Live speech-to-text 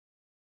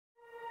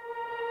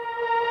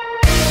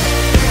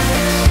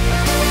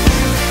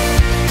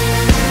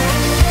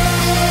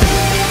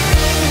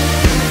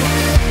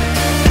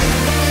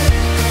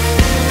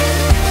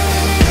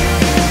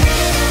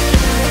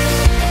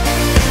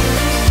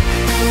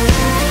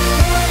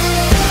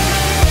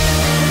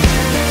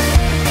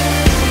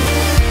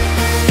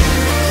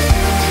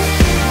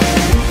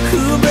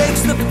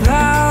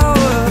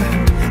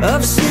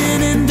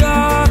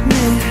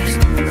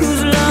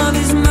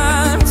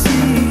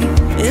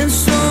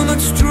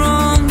much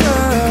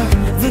stronger.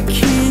 The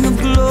King of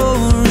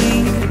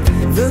Glory,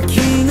 the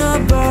King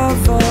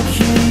above all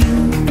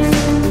kings.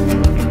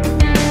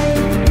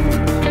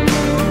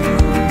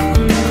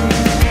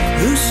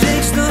 Who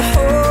shakes the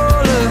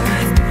whole earth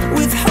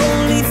with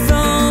holy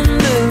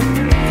thunder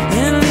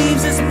and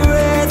leaves us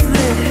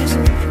breathless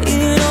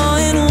in awe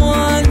and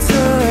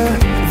wonder.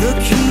 The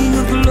King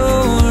of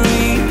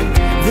Glory,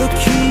 the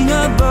King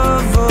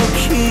above all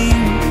kings.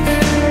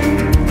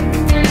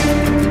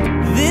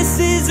 This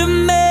is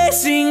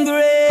amazing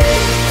grace.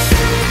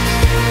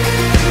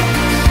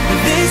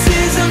 This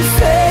is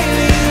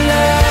unfailing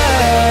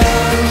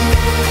love.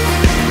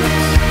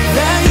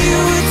 That you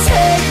would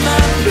take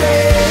my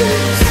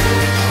place,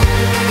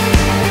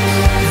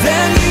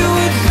 that you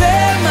would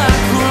bear my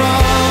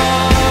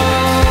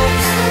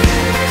cross.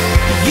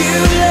 You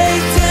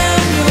laid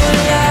down your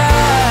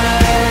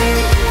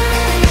life,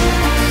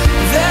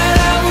 that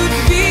I would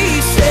be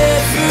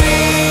set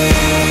free.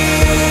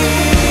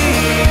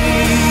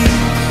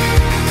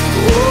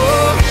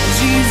 Oh,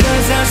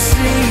 Jesus, I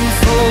sing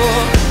for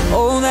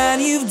all that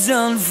you've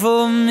done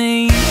for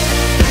me.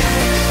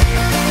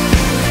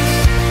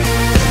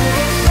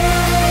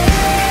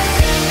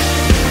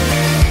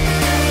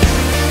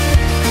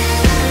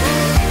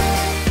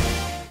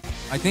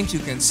 I think you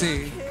can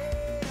say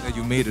that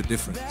you made a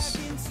difference.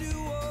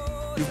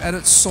 You've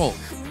added salt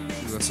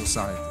to your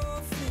society.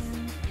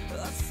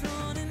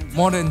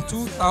 More than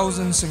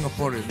 2,000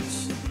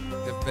 Singaporeans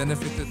have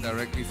benefited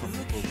directly from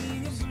the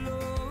programs.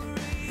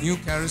 The new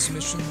Charis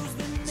Mission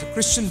is a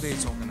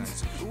Christian-based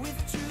organization.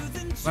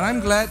 But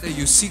I'm glad that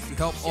you seek to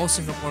help all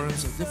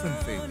Singaporeans of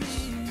different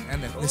faiths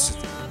and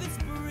ethnicity.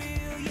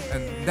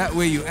 And that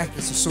way you act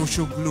as a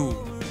social glue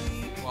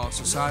for our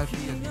society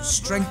and you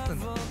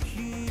strengthen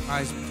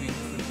ties between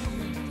different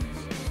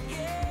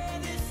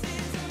communities.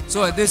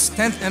 So at this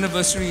 10th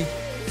anniversary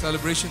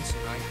celebration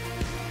tonight,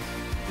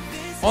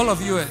 all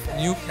of you at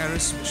New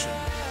Charis Mission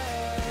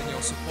and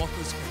your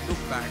supporters can look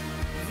back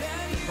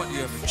at what you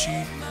have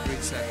achieved with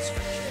great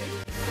satisfaction.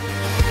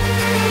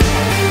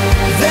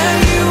 That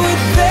you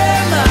would bear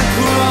my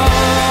cross.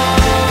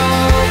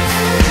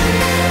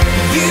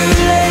 You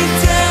laid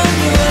down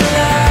your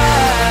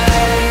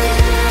life,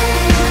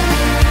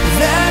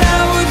 that I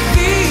would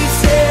be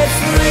set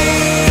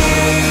free.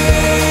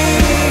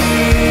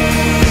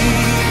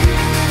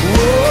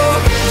 Oh,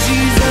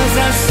 Jesus, I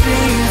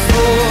sing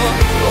for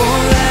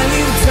all that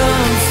you've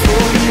done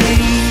for me.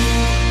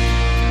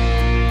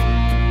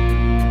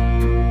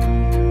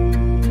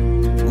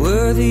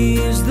 Worthy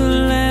is the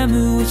Lamb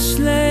who was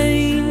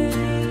slain.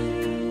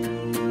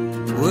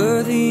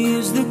 Worthy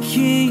is the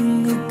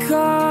King who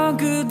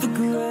conquered the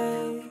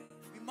grave.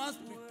 We must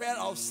prepare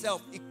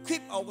ourselves,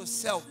 equip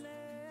ourselves,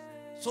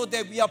 so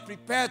that we are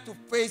prepared to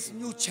face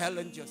new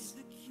challenges.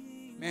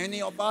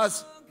 Many of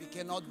us, we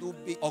cannot do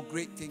big or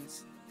great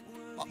things.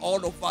 But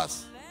all of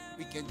us,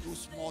 we can do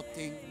small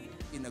things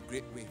in a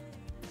great way.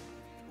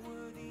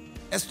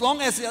 As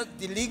long as there are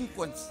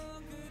delinquents,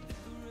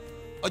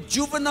 a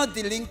juvenile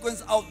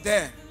delinquents out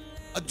there,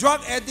 a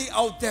drug addict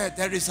out there,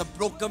 there is a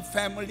broken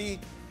family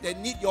that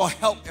need your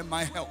help and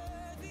my help.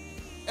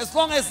 As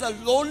long as a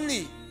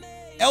lonely,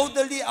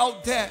 elderly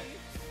out there,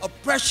 a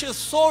precious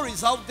soul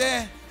is out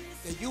there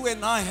that you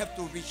and I have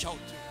to reach out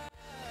to.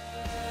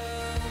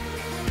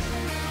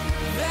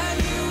 That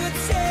you would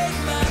take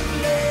my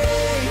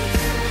place,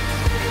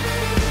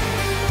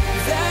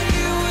 that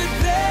you would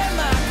bear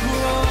my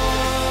cross.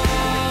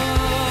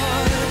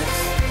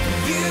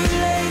 You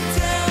laid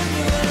down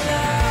your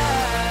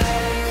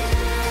life,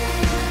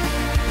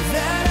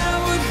 that I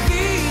would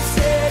be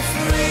set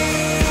free.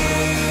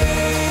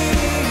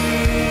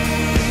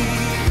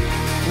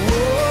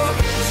 Oh,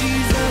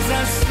 Jesus, I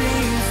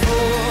sing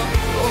for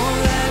all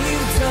that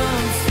you've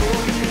done for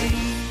me.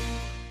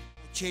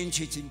 Change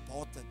is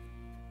important.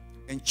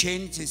 And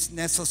change is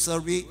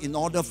necessary in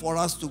order for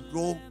us to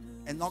grow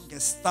and not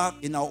get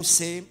stuck in our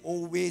same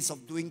old ways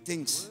of doing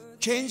things.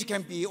 Change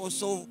can be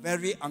also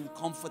very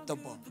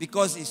uncomfortable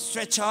because it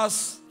stretches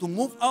us to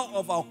move out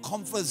of our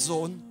comfort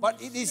zone. But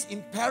it is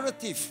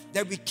imperative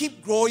that we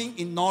keep growing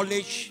in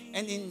knowledge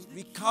and in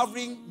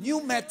recovering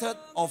new method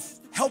of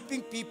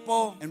helping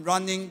people and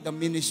running the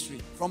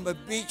ministry. From a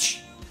beach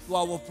to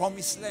our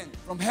promised land.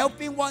 From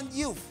helping one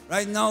youth,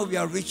 right now we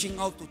are reaching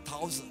out to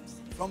thousands.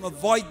 From a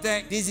void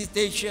deck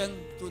visitation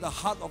to the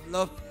Heart of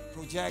Love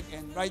project,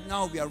 and right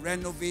now we are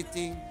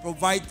renovating,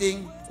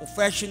 providing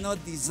professional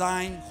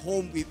design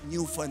home with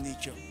new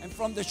furniture. And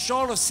from the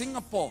shore of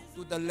Singapore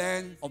to the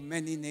land of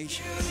many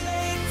nations. You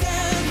laid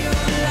down your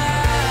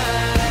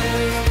life.